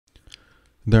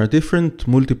There are different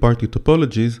multi-party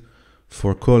topologies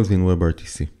for calls in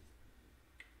WebRTC.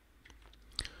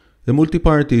 A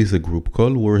multi-party is a group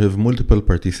call where we have multiple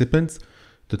participants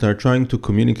that are trying to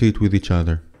communicate with each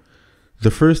other. The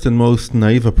first and most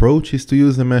naive approach is to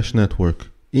use a mesh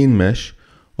network. In mesh,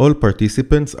 all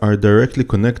participants are directly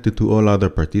connected to all other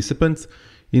participants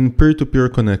in peer-to-peer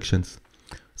connections.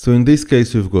 So in this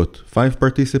case, we've got 5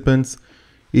 participants.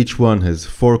 Each one has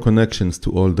 4 connections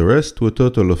to all the rest, to a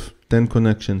total of 10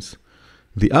 connections.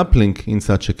 The uplink in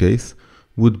such a case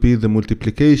would be the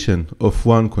multiplication of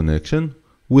one connection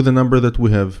with a number that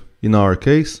we have. In our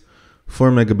case, 4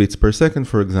 megabits per second,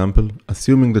 for example,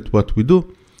 assuming that what we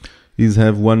do is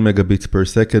have 1 megabits per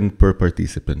second per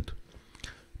participant.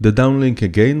 The downlink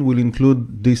again will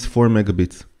include these 4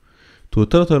 megabits to a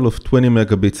total of 20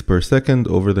 megabits per second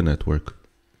over the network.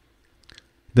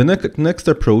 The next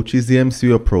approach is the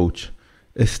MCU approach,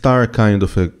 a star kind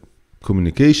of a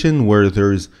communication where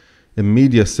there's a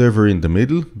media server in the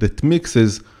middle that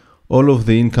mixes all of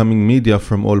the incoming media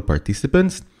from all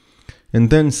participants and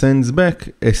then sends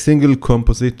back a single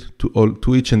composite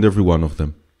to each and every one of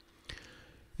them.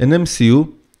 An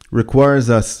MCU requires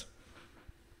us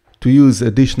to use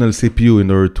additional CPU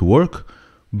in order to work,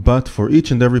 but for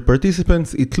each and every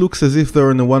participant, it looks as if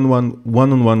they're in a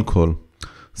one-on-one call.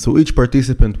 So each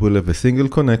participant will have a single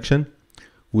connection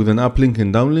with an uplink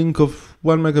and downlink of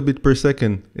 1 megabit per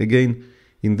second, again,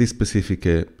 in this specific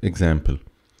example.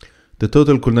 The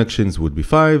total connections would be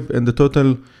 5, and the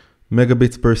total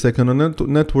megabits per second on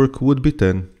network would be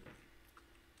 10.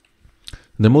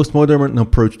 The most modern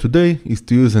approach today is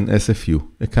to use an SFU,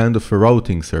 a kind of a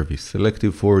routing service,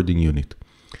 Selective Forwarding Unit.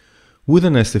 With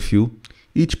an SFU,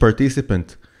 each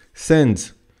participant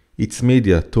sends its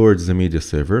media towards the media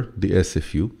server, the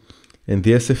SFU, and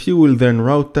the SFU will then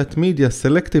route that media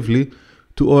selectively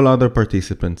to all other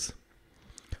participants.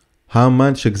 How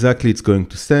much exactly it's going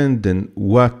to send and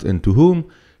what and to whom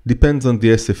depends on the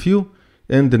SFU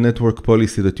and the network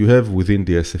policy that you have within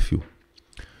the SFU.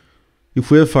 If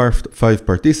we have 5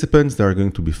 participants, there are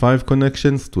going to be 5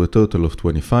 connections to a total of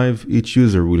 25. Each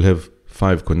user will have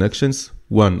 5 connections,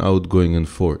 1 outgoing and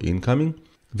 4 incoming.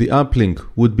 The uplink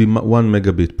would be 1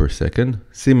 megabit per second,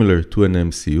 similar to an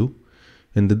MCU,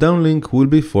 and the downlink will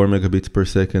be 4 megabits per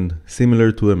second,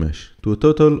 similar to a mesh, to a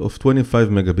total of 25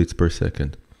 megabits per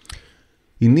second.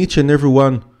 In each and every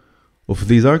one of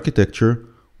these architecture,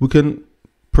 we can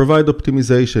provide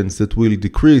optimizations that will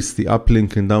decrease the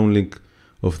uplink and downlink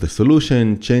of the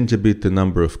solution, change a bit the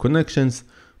number of connections,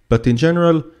 but in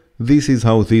general, this is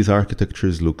how these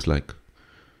architectures look like.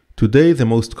 Today, the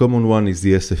most common one is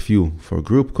the SFU for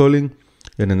group calling,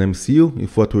 and an MCU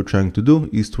if what we're trying to do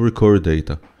is to record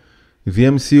data. The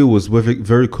MCU was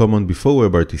very common before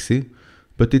WebRTC,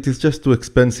 but it is just too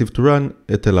expensive to run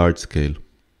at a large scale.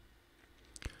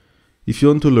 If you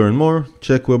want to learn more,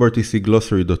 check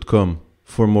WebRTCglossary.com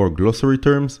for more glossary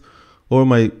terms, or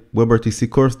my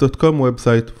WebRTCcourse.com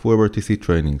website for WebRTC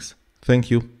trainings. Thank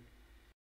you.